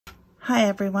Hi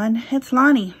everyone, it's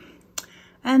Lonnie,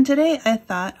 and today I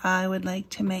thought I would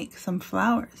like to make some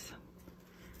flowers.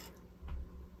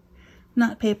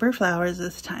 Not paper flowers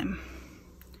this time,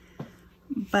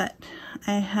 but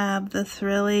I have this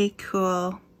really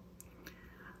cool,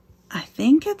 I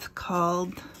think it's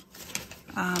called,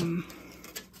 well,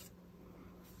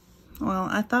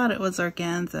 I thought it was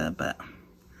organza, but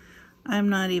I'm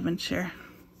not even sure.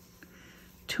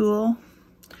 Tulle,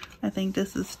 I think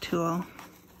this is tulle.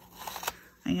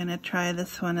 I'm gonna try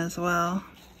this one as well.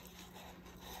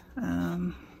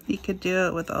 You could do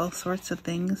it with all sorts of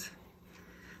things.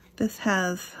 This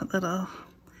has a little,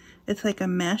 it's like a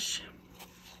mesh,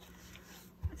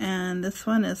 and this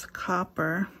one is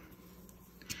copper.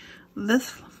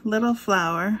 This little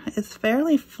flower is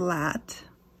fairly flat.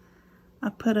 I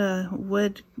put a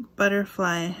wood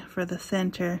butterfly for the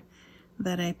center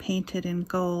that I painted in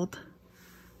gold.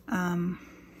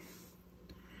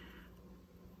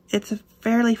 It's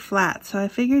fairly flat, so I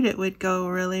figured it would go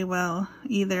really well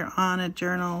either on a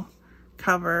journal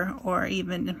cover or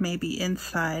even maybe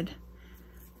inside.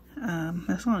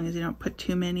 As long as you don't put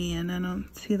too many in. I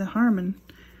don't see the harm in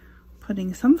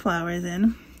putting some flowers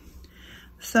in.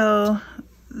 So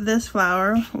this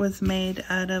flower was made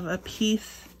out of a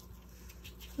piece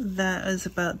that was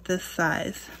about this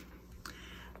size.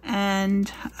 And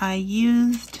I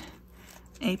used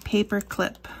a paper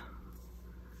clip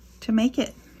to make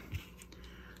it.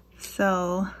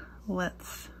 So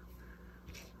let's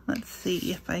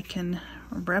see if I can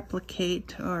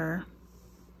replicate or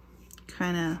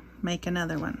kind of make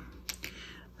another one.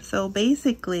 So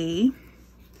basically,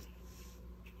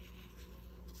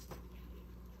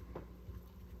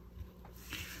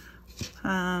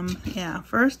 yeah,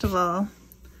 first of all,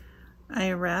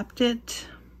 I wrapped it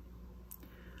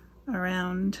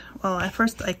around, well,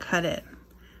 first I cut it,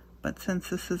 but since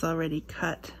this is already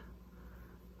cut,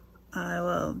 I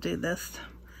will do this.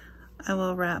 I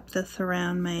will wrap this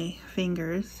around my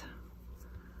fingers,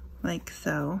 like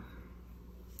so.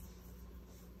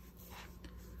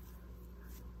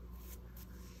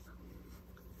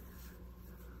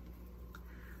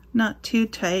 Not too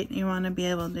tight, you want to be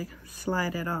able to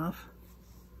slide it off.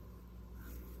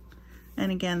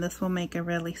 And again, this will make a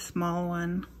really small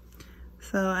one.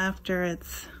 So after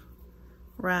it's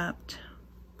wrapped,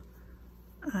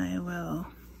 I will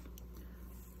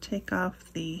take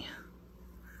off the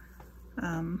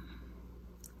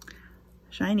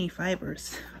shiny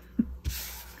fibers.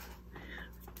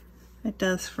 It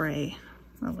does fray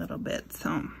a little bit,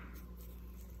 so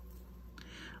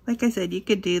like I said, you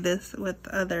could do this with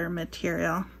other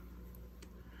material.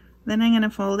 Then I'm going to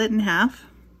fold it in half.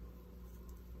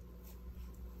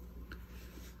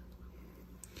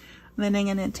 Then I'm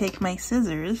going to take my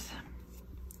scissors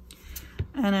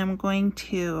and I'm going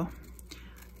to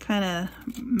kind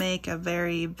of make a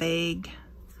very vague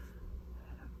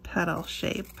petal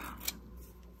shape.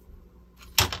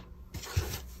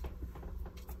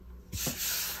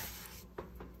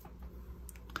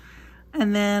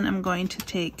 And then I'm going to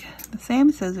take the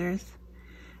same scissors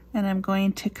and I'm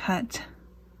going to cut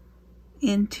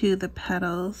into the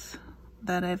petals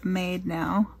that I've made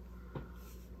now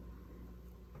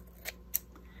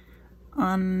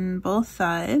on both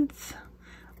sides,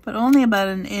 but only about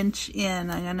an inch in.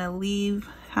 I'm going to leave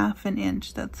half an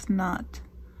inch that's not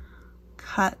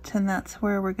cut, and that's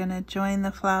where we're going to join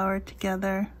the flower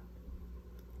together.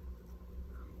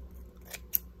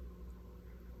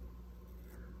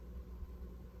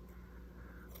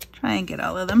 Try and get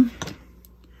all of them.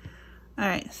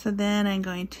 Alright, so then I'm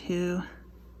going to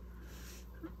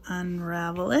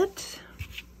unravel it.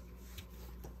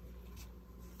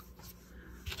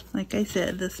 Like I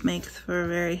said, this makes for a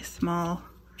very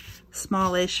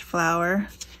smallish flower.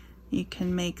 You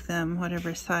can make them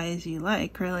whatever size you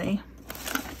like, really.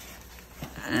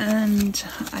 And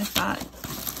I thought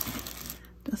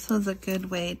this was a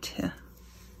good way to...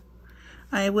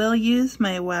 I will use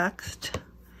my waxed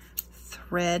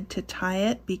thread to tie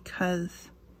it because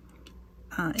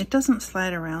it doesn't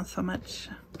slide around so much.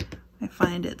 I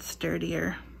find it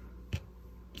sturdier,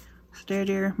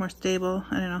 more stable,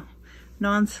 I don't know.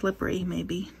 Non-slippery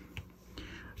maybe.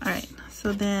 Alright,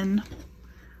 so then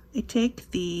I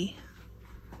take the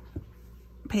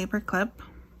paper clip.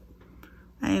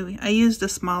 I used a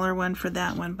smaller one for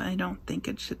that one, but I don't think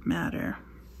it should matter.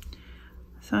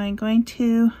 So I'm going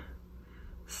to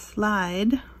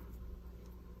slide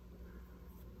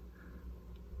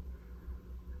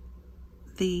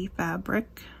the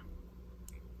fabric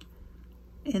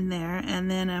in there, and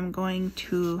then I'm going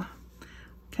to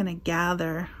kind of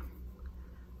gather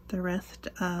the rest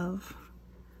of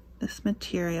this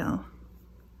material,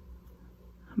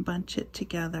 bunch it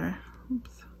together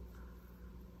Oops.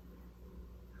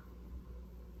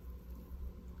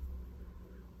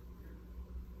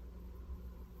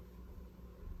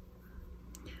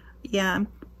 Yeah, I'm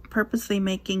purposely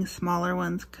making smaller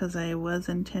ones because I was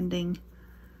intending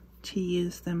to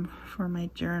use them for my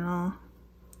journal.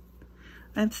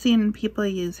 I've seen people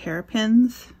use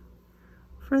hairpins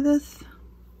for this,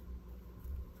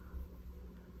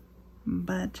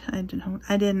 but I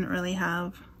didn't really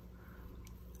have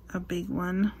a big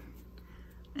one,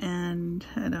 and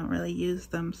I don't really use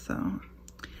them, so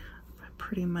I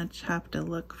pretty much have to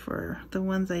look for the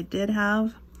ones I did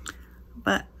have.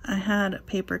 But I had a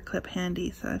paper clip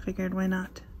handy, so I figured why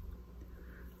not.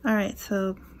 Alright,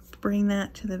 so bring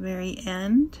that to the very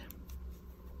end.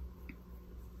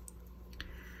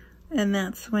 And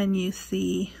that's when you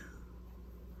see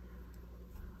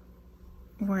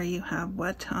where you have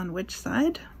what on which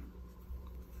side.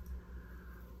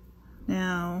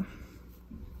 Now,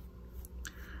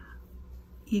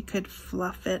 you could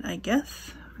fluff it, I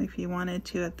guess, if you wanted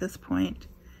to at this point.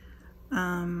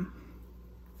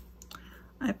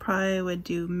 I probably would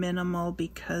do minimal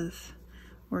because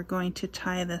we're going to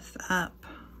tie this up.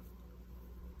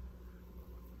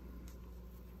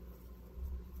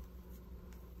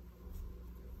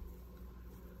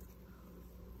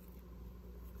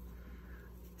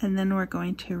 And then we're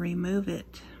going to remove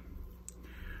it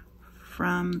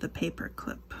from the paper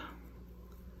clip.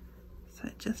 So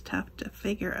I just have to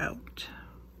figure out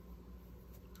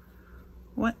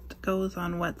what goes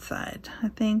on what side. I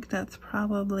think that's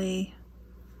probably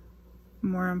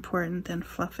more important than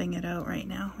fluffing it out right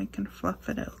now. We can fluff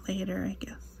it out later, I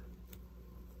guess.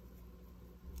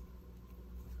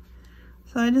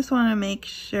 So I just want to make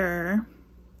sure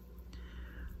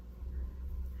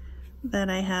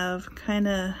that I have kind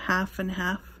of half and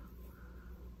half.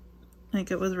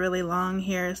 Like it was really long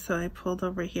here, so I pulled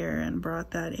over here and brought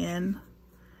that in.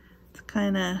 It's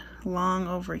kind of long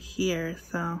over here,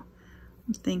 so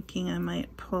I'm thinking I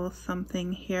might pull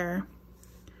something here.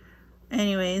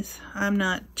 Anyways, I'm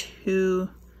not too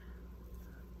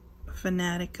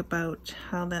fanatic about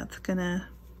how that's gonna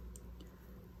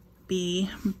be,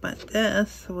 but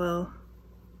this will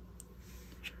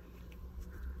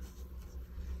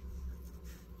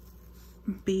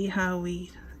be how we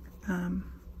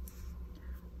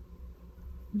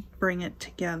bring it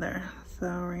together. So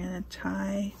we're gonna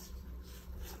tie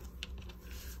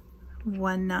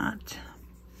one knot,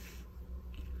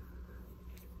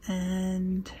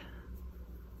 and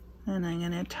then I'm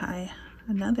gonna tie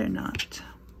another knot.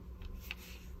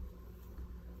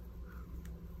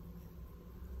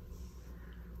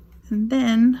 And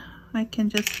then I can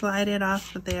just slide it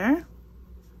off of there.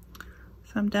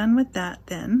 So I'm done with that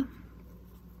then.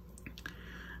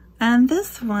 And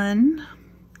this one,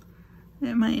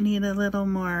 it might need a little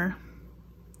more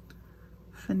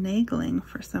finagling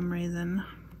for some reason.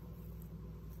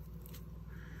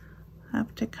 I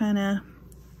have to kind of,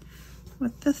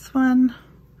 with this one,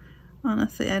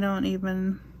 honestly, I don't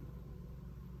even,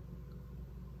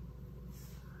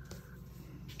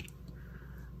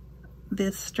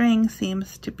 this string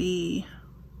seems to be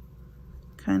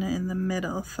kind of in the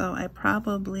middle, so I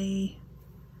probably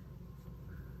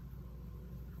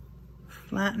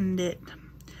flattened it.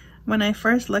 When I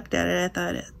first looked at it, I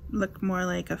thought it looked more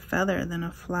like a feather than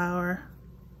a flower,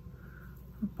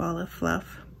 a ball of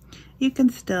fluff. You can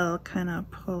still kind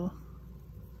of pull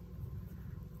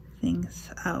things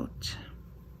out.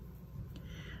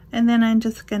 And then I'm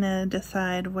just gonna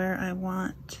decide where I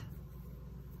want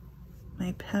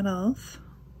my petals.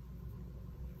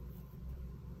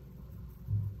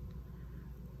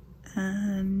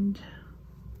 And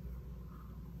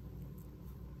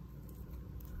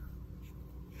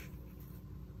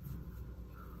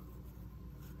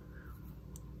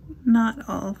not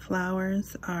all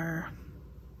flowers are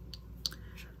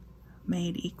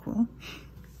made equal.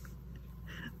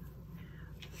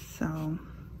 So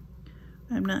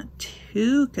I'm not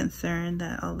too concerned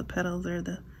that all the petals are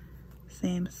the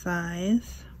same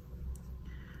size.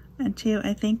 And two,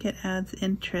 I think it adds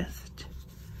interest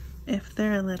if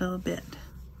they're a little bit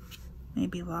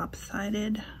maybe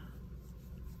lopsided,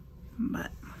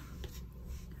 but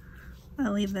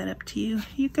I'll leave that up to you.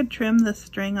 You could trim the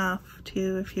string off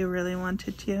too if you really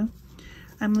wanted to.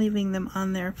 I'm leaving them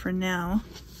on there for now.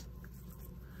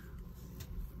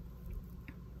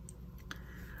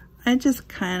 I just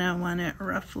kind of want it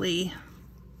roughly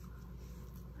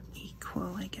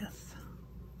equal, I guess.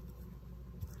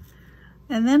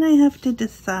 And then I have to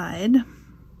decide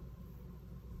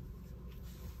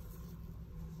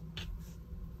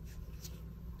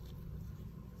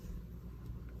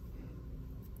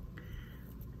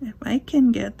if I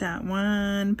can get that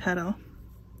one petal.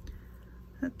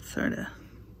 That's sort of,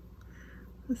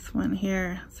 this one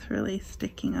here, it's really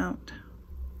sticking out.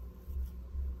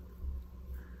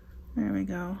 There we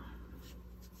go.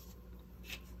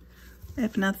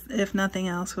 If nothing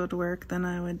else would work, then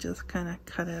I would just kind of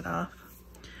cut it off.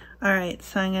 Alright,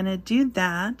 so I'm going to do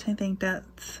that. I think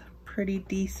that's pretty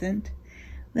decent.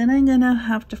 Then I'm going to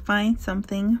have to find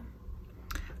something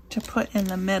to put in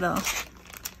the middle.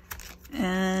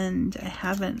 And I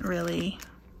haven't really,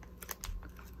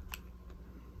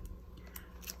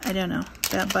 I don't know.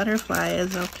 That butterfly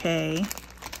is okay.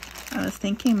 I was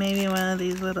thinking maybe one of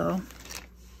these little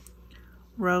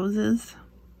roses.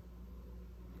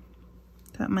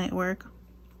 That might work.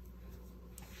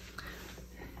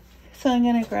 So I'm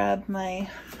going to grab my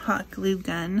hot glue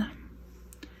gun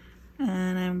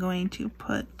and I'm going to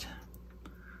put,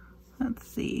 let's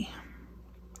see,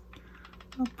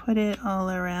 I'll put it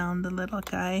all around the little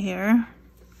guy here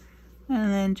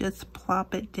and then just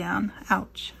plop it down.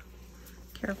 Ouch.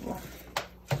 Careful.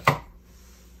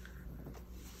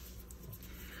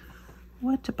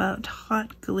 What about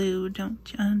hot glue?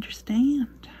 Don't you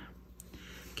understand?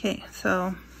 Okay,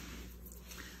 so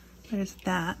there's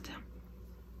that.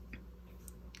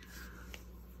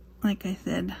 Like I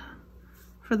said,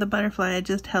 for the butterfly, I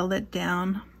just held it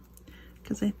down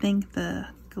because I think the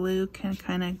glue can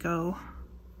kind of go,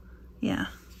 yeah.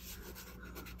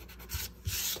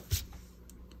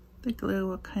 The glue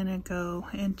will kind of go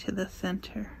into the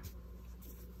center.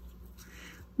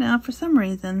 Now, for some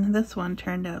reason, this one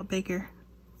turned out bigger,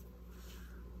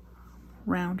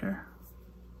 rounder.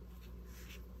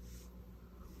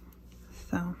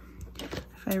 So,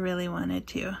 if I really wanted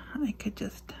to, I could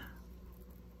just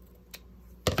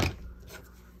cut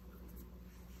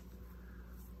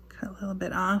a little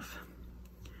bit off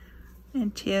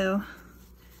until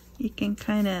you can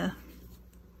kind of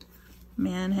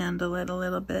manhandle it a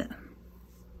little bit.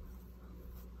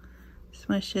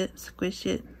 Smush it, squish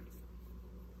it.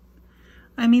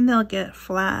 I mean, they'll get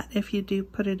flat if you do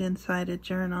put it inside a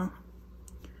journal,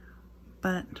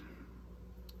 but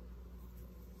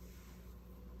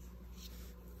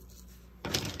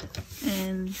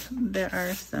and there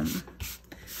are some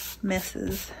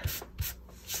messes.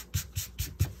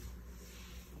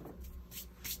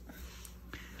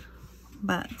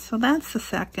 But so that's the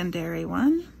secondary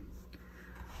one.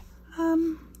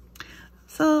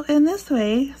 So in this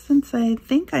way, since I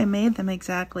think I made them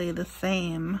exactly the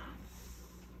same,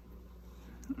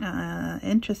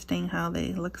 interesting how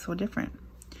they look so different.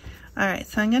 Alright,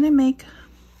 so I'm going to make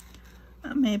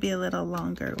maybe a little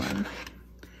longer one.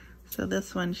 So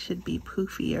this one should be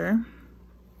poofier.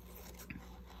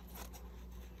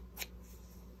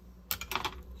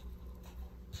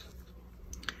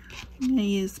 I'm going to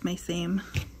use my same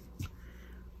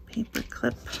paper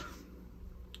clip.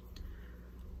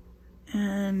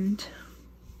 And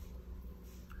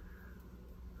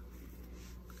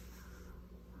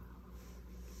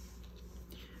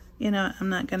you know, I'm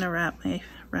not gonna wrap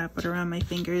it around my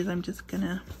fingers. I'm just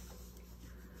gonna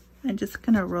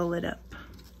roll it up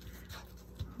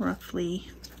roughly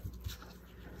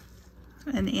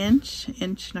an inch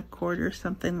and a quarter,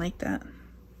 something like that.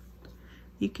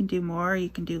 You can do more, you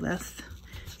can do less.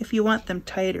 If you want them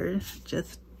tighter,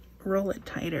 just roll it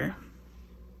tighter.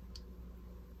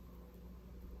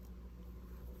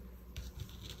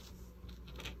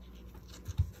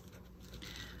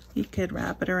 You could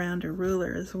wrap it around a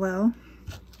ruler as well.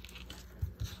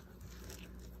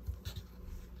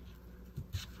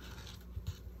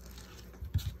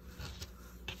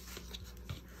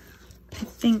 I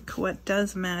think what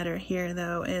does matter here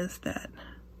though is that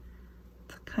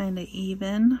it's kind of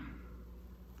even.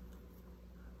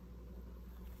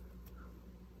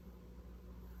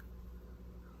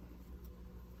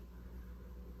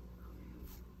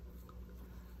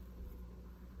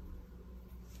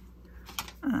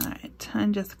 Alright,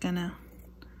 I'm just gonna,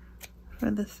 for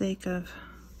the sake of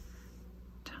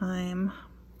time,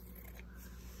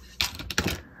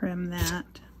 trim that.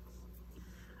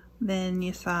 Then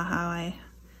you saw how I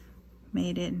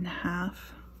made it in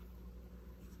half.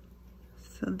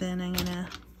 So then I'm gonna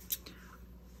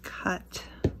cut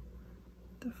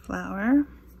the flower.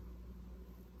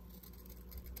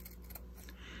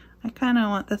 I kind of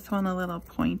want this one a little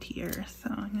pointier, so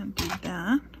I'm gonna do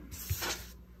that.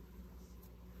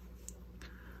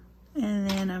 And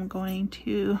then I'm going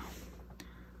to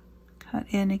cut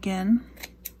in again,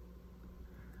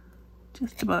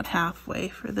 just about halfway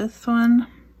for this one.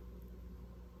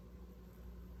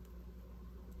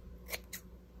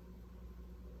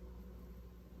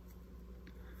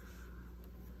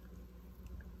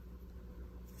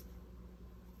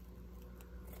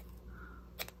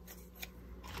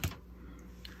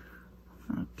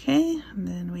 Okay, and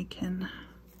then we can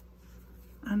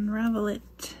unravel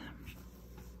it.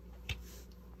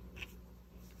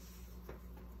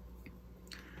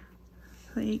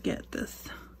 So you get this.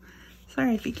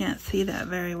 Sorry if you can't see that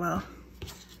very well.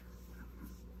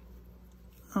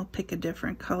 I'll pick a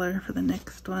different color for the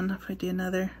next one if I do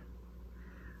another.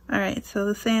 Alright, so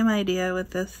the same idea with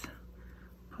this.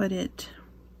 Put it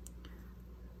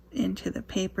into the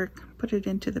paper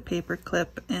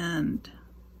clip, and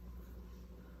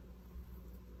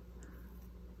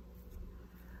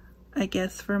I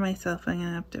guess for myself I'm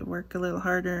gonna have to work a little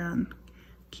harder on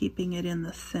keeping it in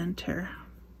the center.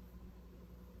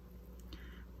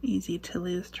 Easy to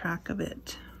lose track of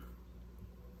it.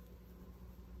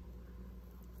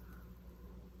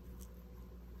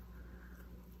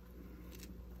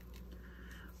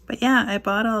 But yeah, I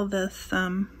bought all this,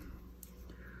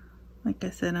 like I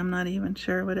said, I'm not even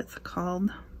sure what it's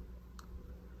called.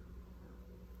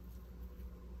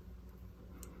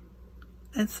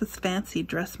 It's this fancy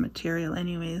dress material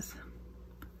anyways.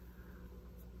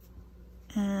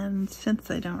 And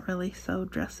since I don't really sew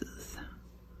dresses,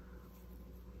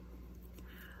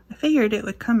 I figured it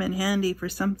would come in handy for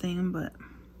something, but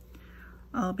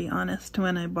I'll be honest,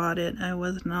 when I bought it, I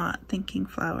was not thinking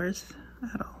flowers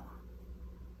at all.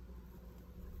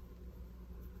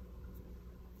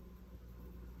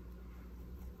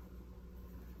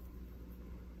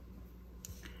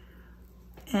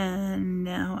 And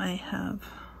now I have,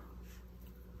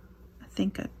 I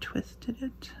think I twisted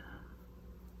it.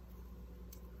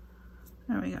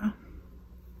 There we go.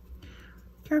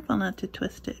 Careful not to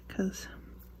twist it, because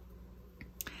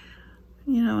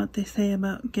you know what they say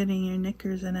about getting your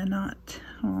knickers in a knot.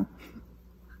 Well,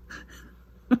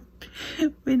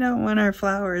 we don't want our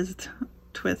flowers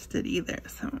twisted either,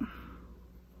 so.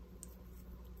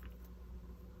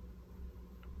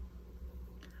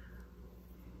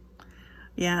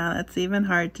 Yeah, that's even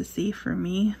hard to see for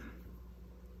me.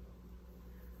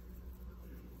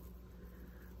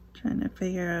 Trying to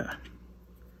figure out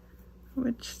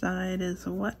which side is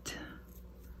what.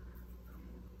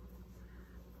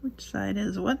 Which side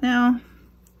is what now?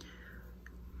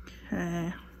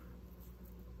 Okay.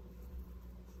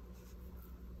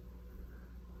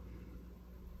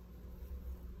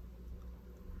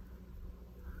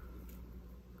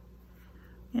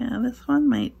 Yeah, this one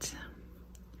might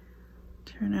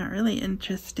turn out really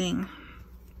interesting.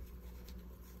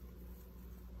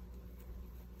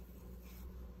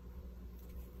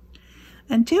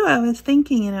 And too, I was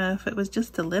thinking, you know, if it was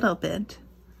just a little bit,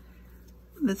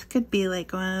 this could be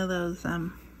like one of those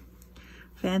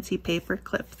fancy paper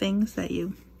clip things that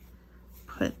you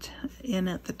put in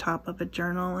at the top of a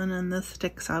journal, and then this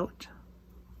sticks out.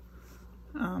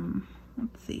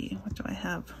 Let's see, what do I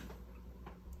have?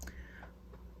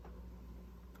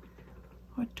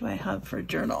 What do I have for a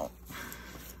journal?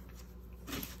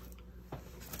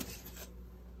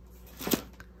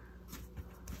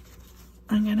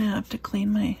 I'm gonna have to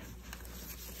clean my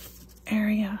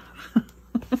area.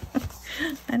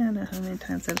 I don't know how many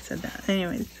times I've said that.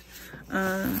 Anyways,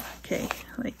 okay,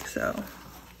 like so.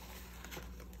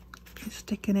 You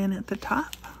stick it in at the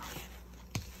top,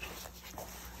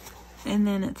 and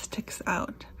then it sticks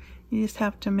out. You just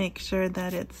have to make sure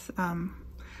that it's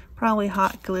probably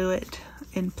hot glue it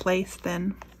in place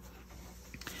then,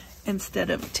 instead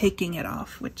of taking it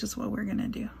off, which is what we're gonna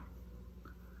do.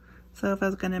 So if I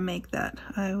was gonna make that,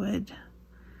 I would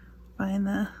find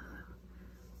the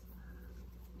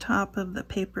top of the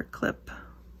paper clip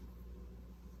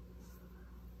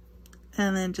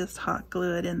and then just hot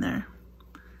glue it in there.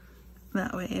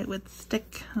 That way it would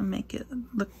stick and make it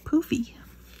look poofy.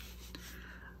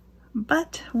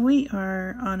 But we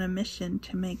are on a mission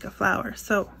to make a flower,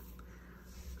 so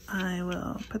I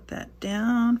will put that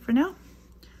down for now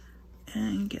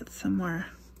and get some more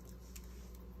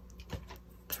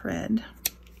thread.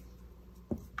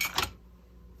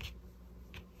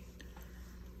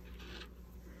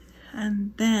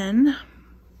 And then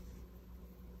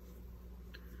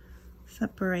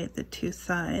separate the two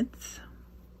sides.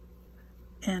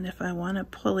 And if I want to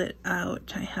pull it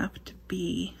out, I have to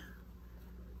be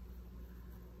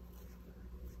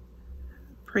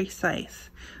precise.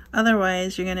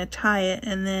 Otherwise, you're going to tie it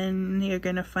and then you're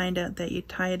going to find out that you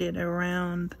tied it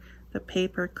around the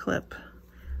paper clip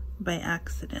by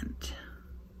accident.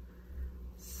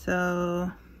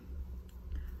 So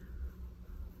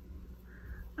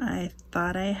I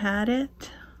thought I had it,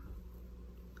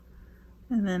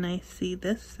 and then I see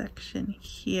this section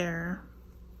here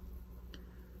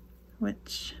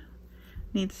which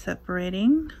needs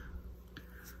separating.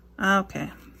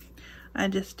 Okay, I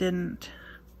just didn't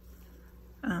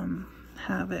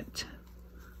have it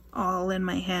all in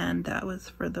my hand. That was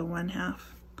for the 1/2.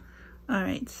 All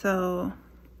right, so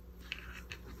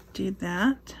do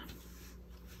that.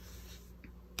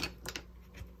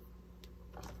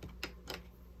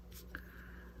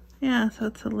 Yeah, so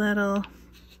it's a little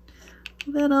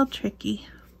tricky,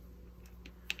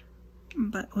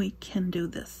 but we can do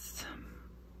this.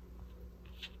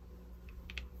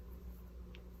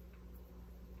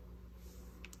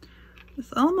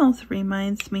 This almost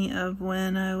reminds me of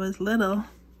when I was little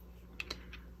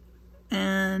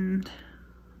and,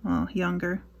 well,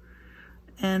 younger,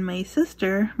 and my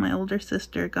sister, my older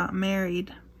sister, got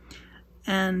married.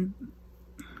 And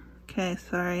okay,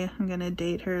 sorry, I'm gonna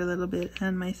date her a little bit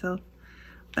and myself.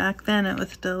 Back then it was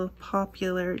still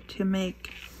popular to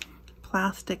make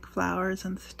plastic flowers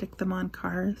and stick them on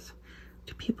cars.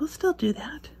 Do people still do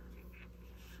that?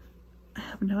 I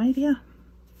have no idea.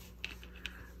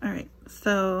 All right,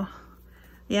 so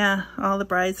yeah, all the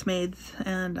bridesmaids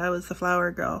and I was the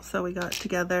flower girl, so we got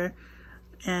together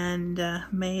and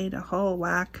made a whole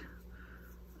whack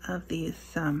of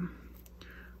these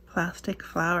plastic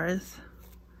flowers.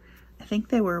 I think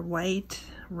they were white,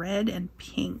 red, and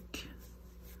pink.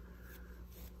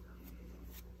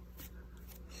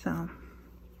 So,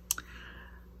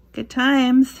 good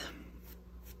times.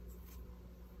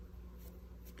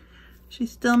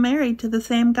 She's still married to the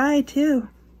same guy too.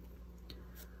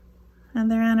 And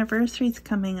their anniversary's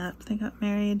coming up. They got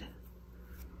married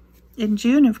in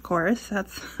June, of course.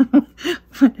 That's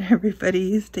when everybody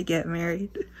used to get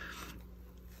married.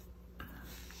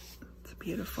 It's a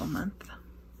beautiful month.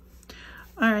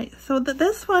 All right, so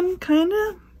this one kind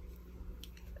of,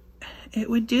 it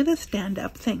would do the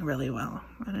stand-up thing really well.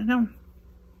 I don't know.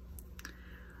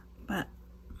 But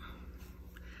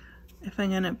if I'm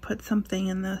gonna put something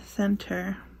in the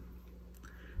center,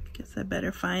 I guess I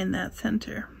better find that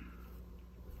center.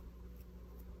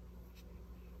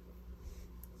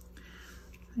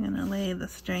 I'm gonna lay the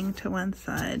string to one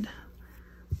side,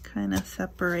 kind of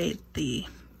separate the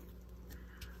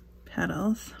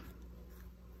petals,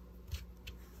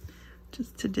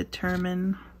 just to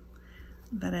determine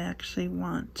that I actually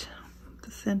want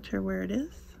the center where it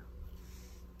is.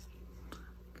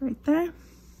 Right there.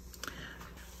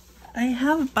 I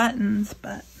have buttons,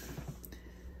 but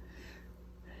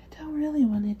I don't really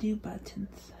want to do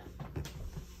buttons.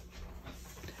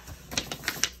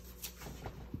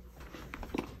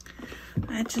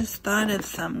 I just thought of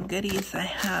some goodies I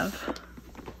have.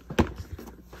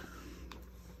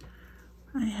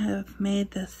 I have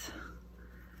made this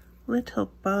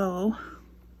little bow.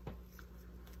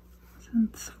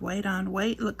 Since white on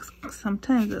white looks,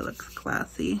 sometimes it looks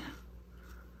classy.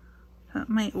 That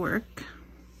might work.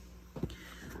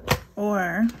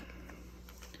 Or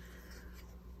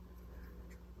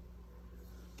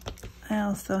I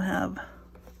also have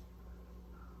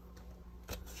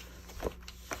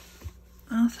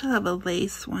a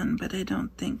lace one, but I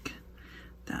don't think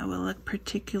that will look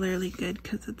particularly good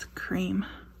because it's cream.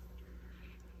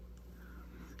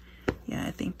 Yeah,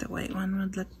 I think the white one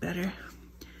would look better.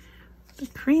 The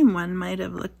cream one might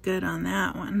have looked good on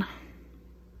that one,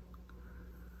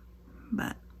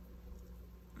 but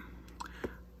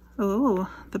oh,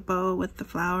 the bow with the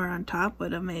flower on top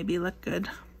would have maybe looked good.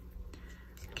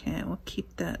 Okay, we'll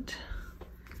keep that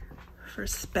for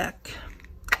spec.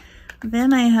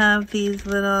 Then I have these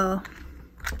little,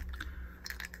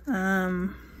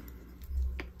 what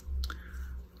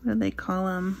do they call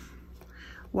them?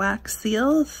 Wax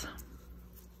seals.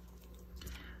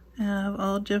 I have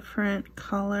all different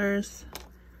colors.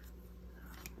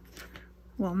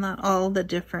 Well, not all the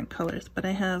different colors, but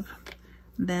I have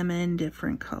them in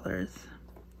different colors.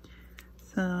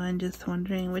 So I'm just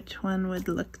wondering which one would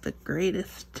look the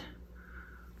greatest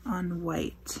on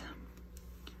white.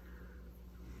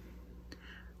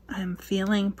 I'm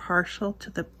feeling partial to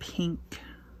the pink.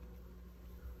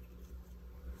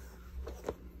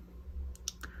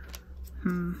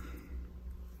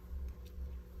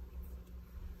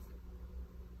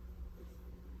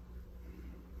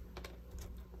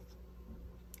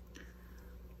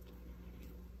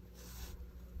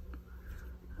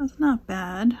 That's not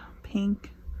bad.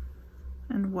 Pink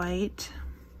and white.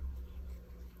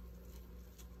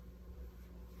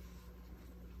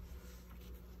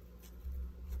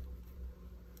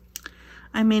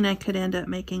 I mean, I could end up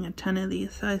making a ton of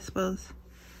these, so I suppose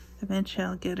eventually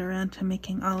I'll get around to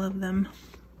making all of them.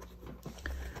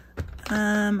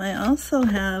 I also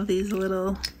have these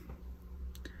little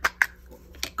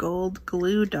gold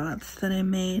glue dots that I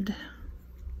made.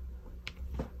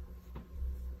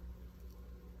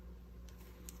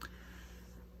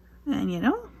 And you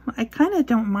know, I kind of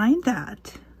don't mind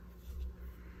that.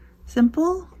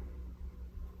 Simple,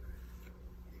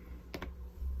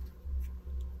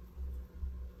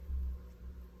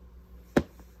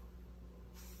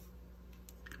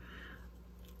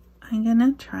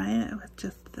 try it with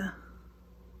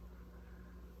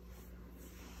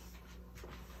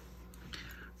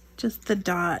just the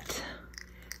dot.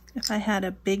 If I had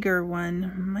a bigger one,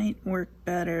 it might work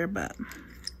better, but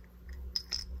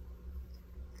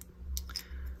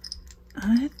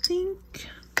I think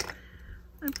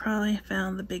I probably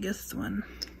found the biggest one.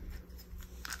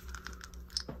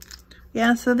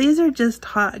 Yeah, so these are just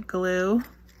hot glue,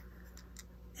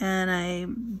 and I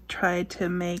tried to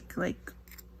make like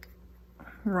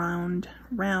round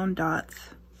dots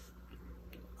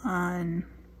on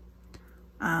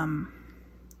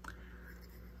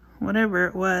whatever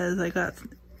it was.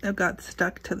 It got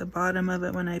stuck to the bottom of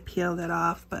it when I peeled it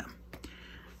off, but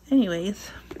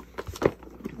anyways,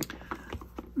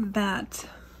 that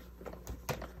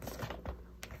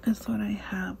is what I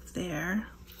have there.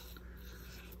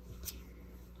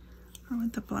 Or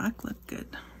would the black look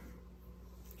good?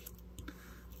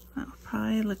 That would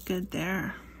probably look good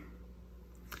there.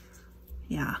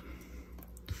 Yeah.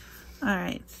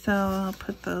 Alright, so I'll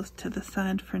put those to the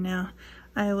side for now.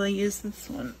 I will use this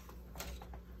one.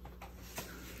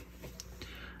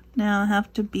 Now I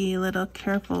have to be a little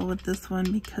careful with this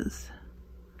one because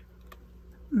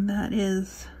that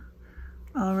is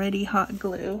already hot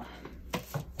glue.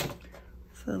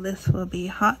 So this will be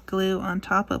hot glue on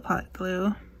top of hot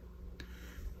glue,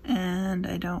 and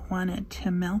I don't want it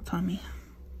to melt on me.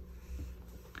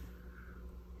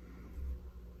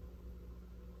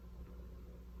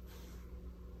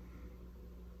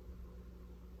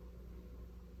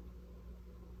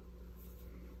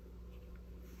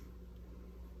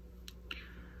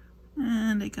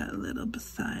 And I got a little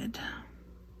beside.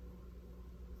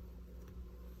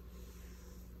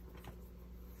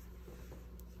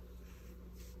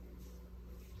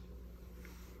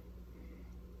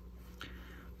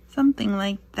 Something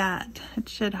like that. It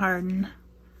should harden.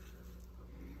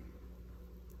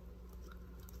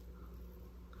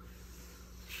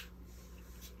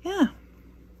 Yeah.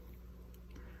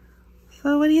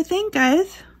 So what do you think,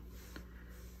 guys?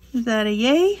 Is that a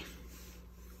yay?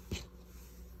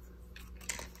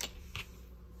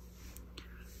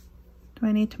 Do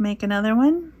I need to make another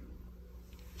one?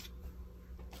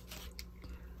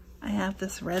 I have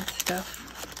this red stuff.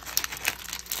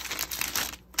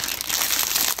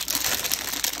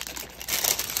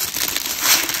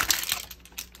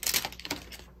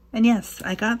 And yes,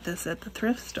 I got this at the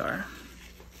thrift store.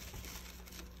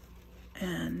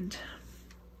 And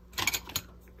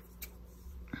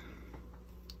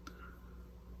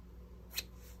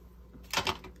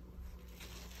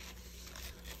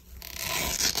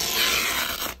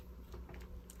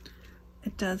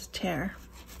it does tear.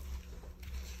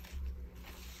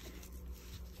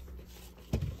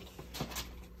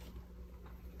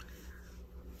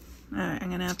 Alright, I'm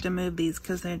gonna have to move these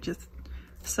because they're just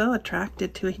so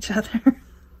attracted to each other.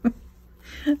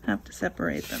 I have to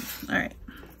separate them. Alright.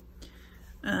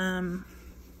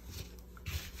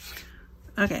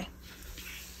 Okay.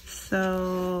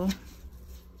 So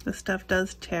the stuff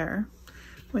does tear,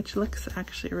 which looks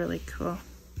actually really cool.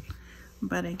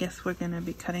 But I guess we're going to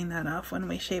be cutting that off when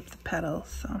we shape the petals.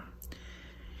 So,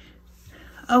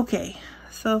 okay,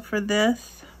 so for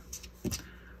this,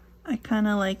 I kind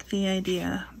of like the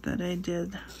idea that I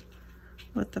did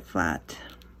with the flat.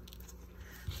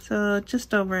 So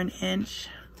just over an inch.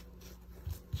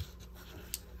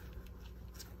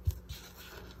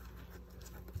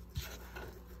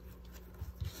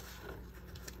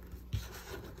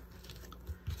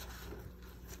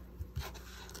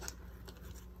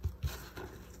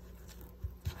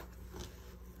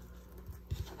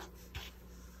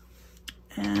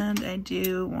 And I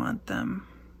do want them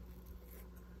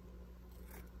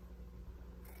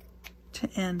to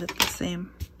end at the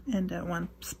same end at one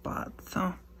spot.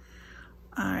 So,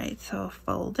 alright, so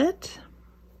fold it.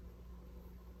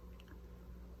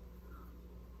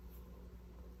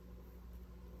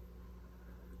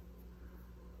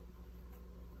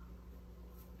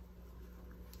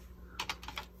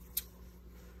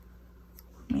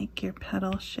 Make your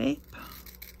petal shape.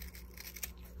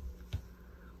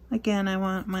 Again, I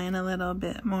want mine a little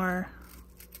bit more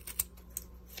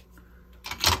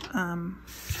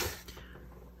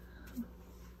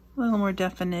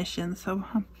definition, so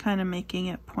I'm kind of making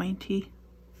it pointy.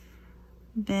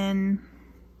 Then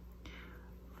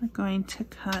we're going to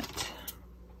cut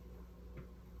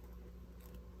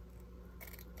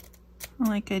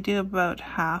like I do about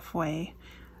halfway.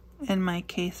 In my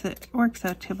case, it works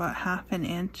out to about 1/2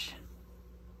 inch.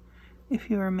 If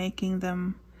you were making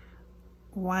them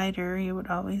wider, you would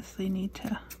obviously need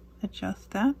to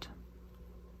adjust that.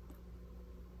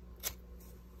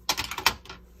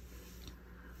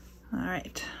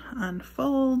 Alright,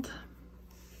 unfold.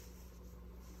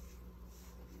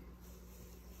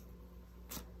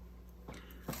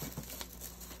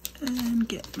 And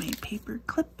get my paper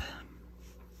clip.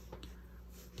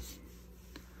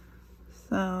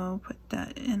 So put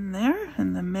that in there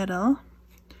in the middle.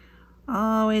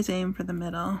 Always aim for the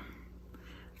middle.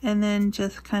 And then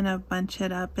just kind of bunch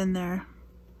it up in there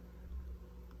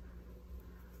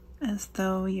as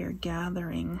though you're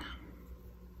gathering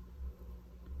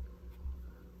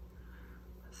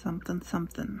something,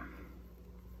 something.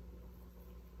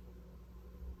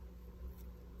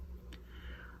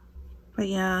 But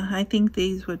yeah, I think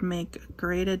these would make a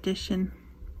great addition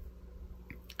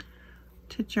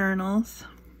to journals.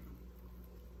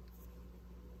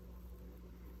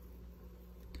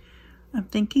 I'm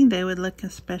thinking they would look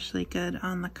especially good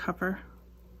on the cover,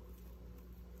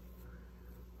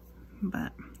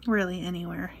 but really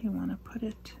anywhere you want to put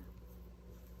it.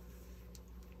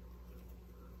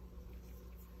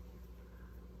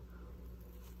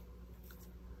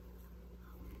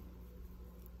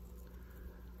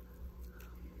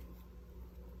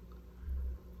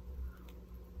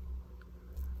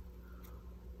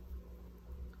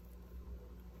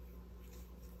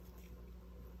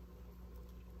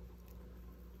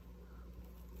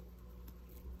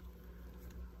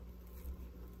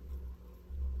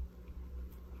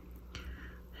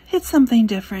 It's something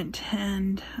different,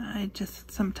 and I just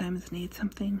sometimes need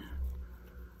something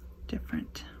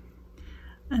different.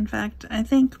 In fact, I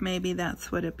think maybe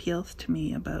that's what appeals to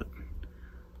me about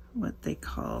what they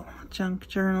call junk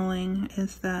journaling,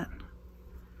 is that,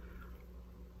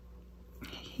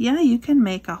 yeah, you can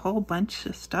make a whole bunch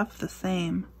of stuff the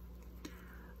same,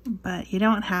 but you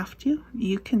don't have to.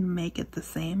 You can make it the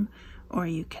same, or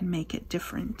you can make it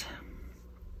different.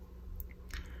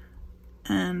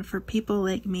 And for people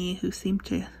like me who seem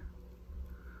to,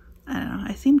 I don't know,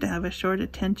 I seem to have a short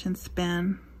attention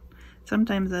span.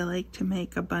 Sometimes I like to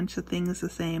make a bunch of things the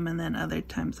same, and then other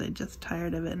times I'm just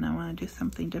tired of it and I want to do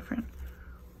something different.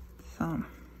 So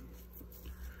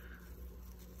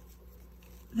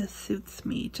this suits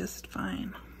me just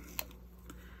fine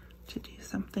to do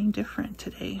something different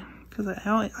today, because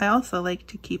I also like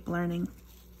to keep learning.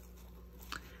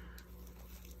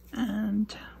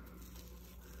 And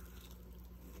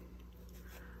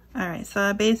alright, so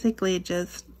I basically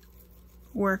just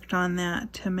worked on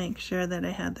that to make sure that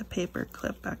I had the paper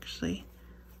clip actually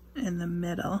in the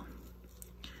middle.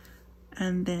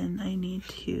 And then I need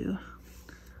to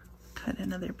cut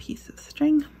another piece of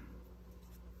string.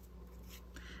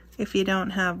 If you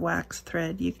don't have wax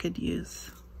thread, you could use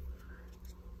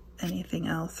anything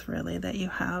else really that you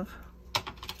have.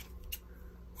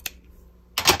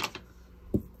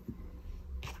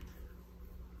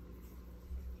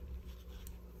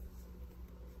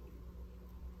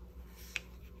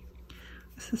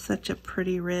 This is such a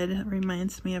pretty red. It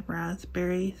reminds me of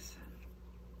raspberries.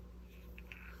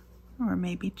 Or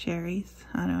maybe cherries.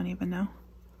 I don't even know.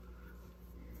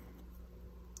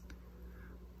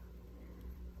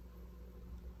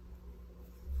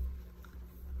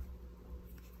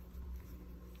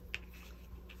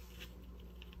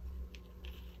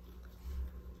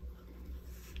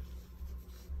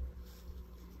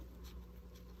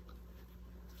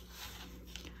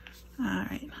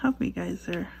 Alright, hope you guys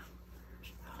are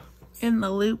in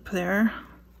the loop there.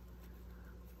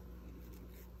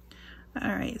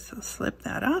 Alright, so slip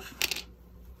that off.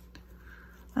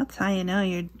 That's how you know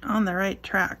you're on the right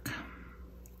track.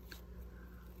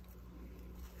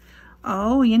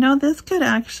 Oh, you know, this could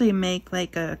actually make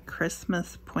like a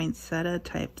Christmas poinsettia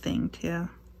type thing too.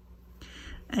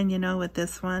 And you know, with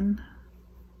this one,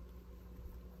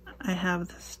 I have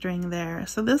the string there.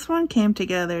 So this one came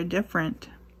together different.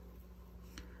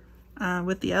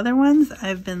 With the other ones,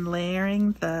 I've been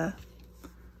layering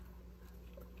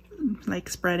like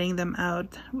spreading them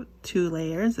out with 2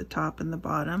 layers, the top and the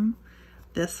bottom.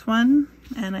 This one,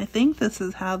 and I think this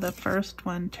is how the first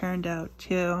one turned out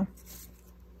too.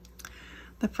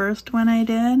 The first one I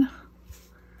did,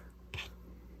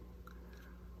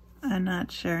 I'm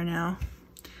not sure now.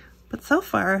 But so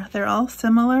far, they're all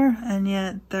similar, and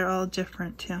yet they're all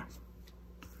different too.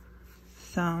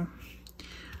 So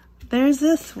there's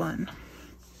this one.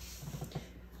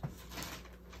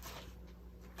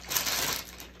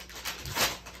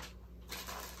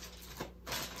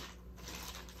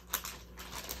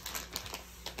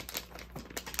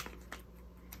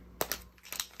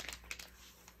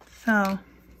 So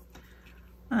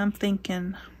I'm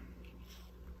thinking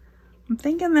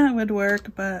that would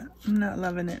work, but I'm not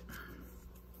loving it.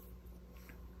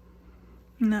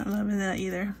 I'm not loving that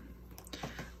either.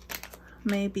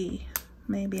 Maybe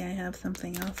I have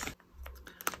something else.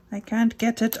 I can't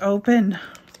get it open.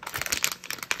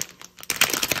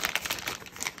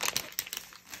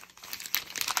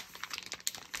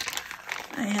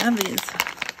 I have these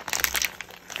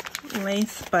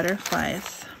lace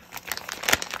butterflies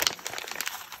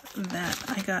that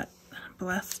I got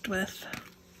blessed with.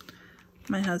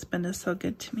 My husband is so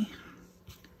good to me.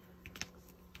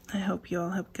 I hope you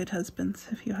all have good husbands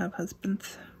if you have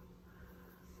husbands.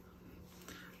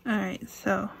 Alright,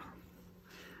 so,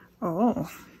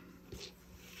 oh,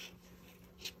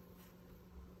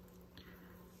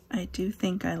 I do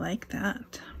think I like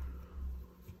that.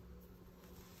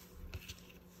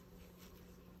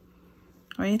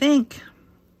 What do you think?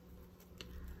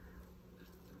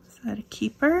 Is that a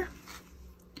keeper?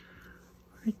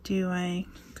 Or do I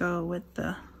go with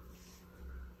the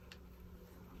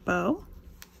bow?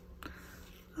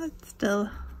 It still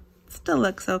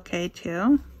looks okay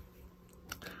too.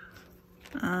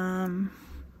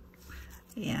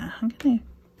 Yeah, I'm gonna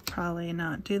probably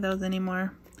not do those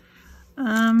anymore.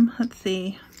 Let's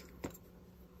see.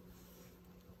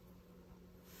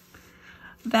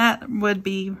 That would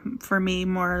be, for me,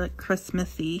 more like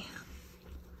Christmassy.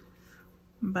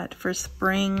 But for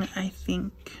spring, I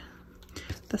think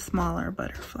the smaller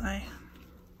butterfly.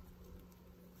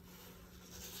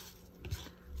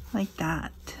 Like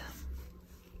that.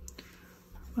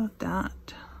 How about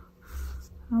that?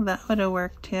 Oh, that would have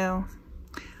worked too.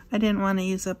 I didn't want to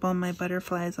use up all my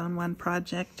butterflies on one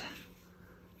project,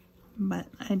 but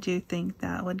I do think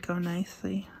that would go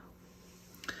nicely.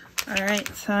 Alright,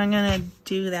 so I'm gonna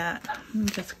do that. I'm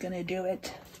just gonna do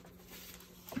it.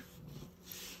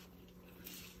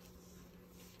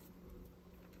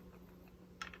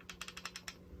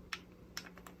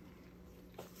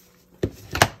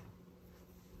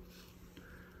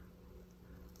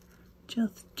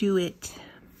 Just do it.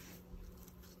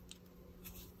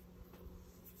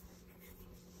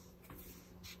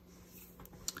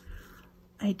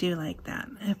 I do like that.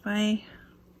 If I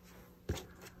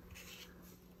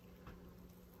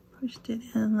pushed it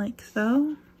in like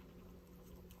so,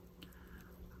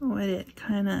 would it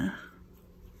kind of...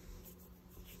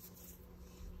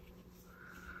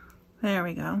 There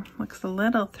we go. Looks a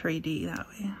little 3D that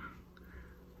way.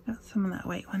 Got some of that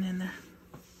white one in there.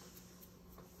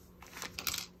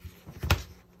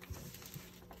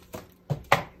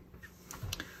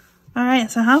 Alright,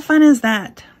 so how fun is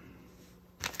that?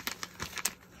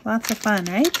 Lots of fun,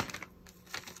 right?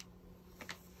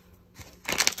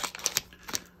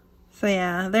 So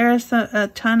yeah, there's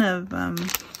a ton of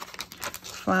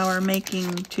flower making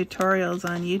tutorials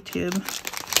on YouTube.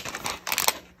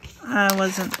 I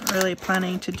wasn't really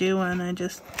planning to do one. I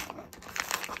just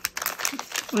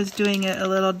was doing it a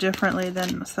little differently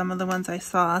than some of the ones I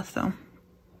saw, so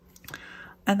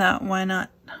I thought, why not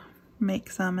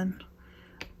make some and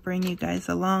bring you guys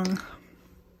along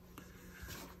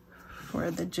for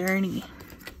the journey.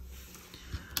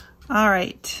 All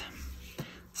right,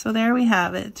 so there we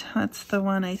have it. That's the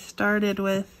one I started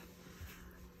with,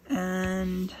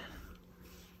 and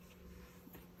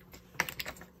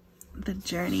the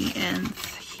journey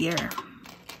ends here.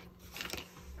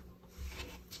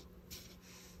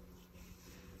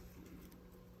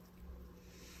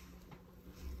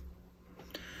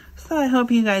 So I hope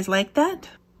you guys liked that.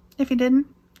 If you didn't,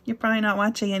 you're probably not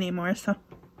watching anymore, so.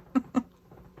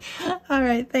 All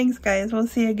right, thanks guys. We'll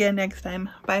see you again next time.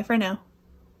 Bye for now.